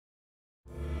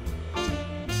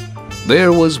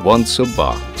There was once a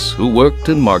box who worked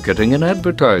in marketing and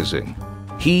advertising.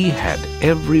 He had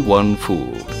everyone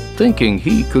fooled, thinking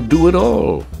he could do it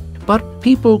all. But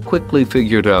people quickly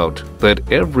figured out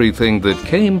that everything that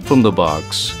came from the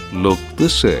box looked the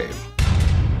same.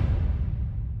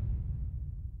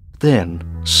 Then,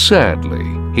 sadly,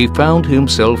 he found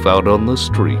himself out on the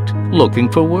street looking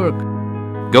for work,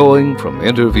 going from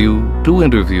interview to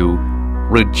interview,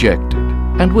 rejected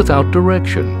and without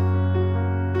direction.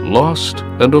 Lost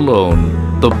and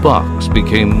alone, the box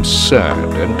became sad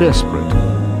and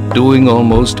desperate, doing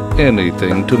almost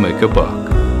anything to make a buck.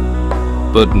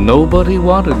 But nobody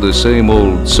wanted the same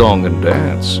old song and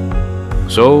dance.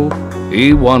 So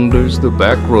he wanders the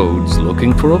back roads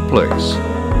looking for a place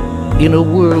in a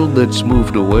world that's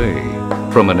moved away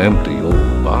from an empty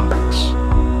old box.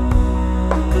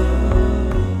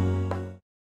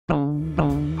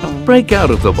 Break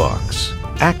out of the box.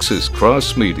 Axis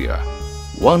CrossMedia.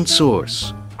 One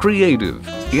source. Creative,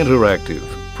 interactive,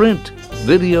 print,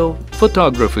 video,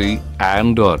 photography,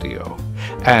 and audio.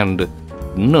 And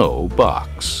no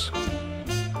box.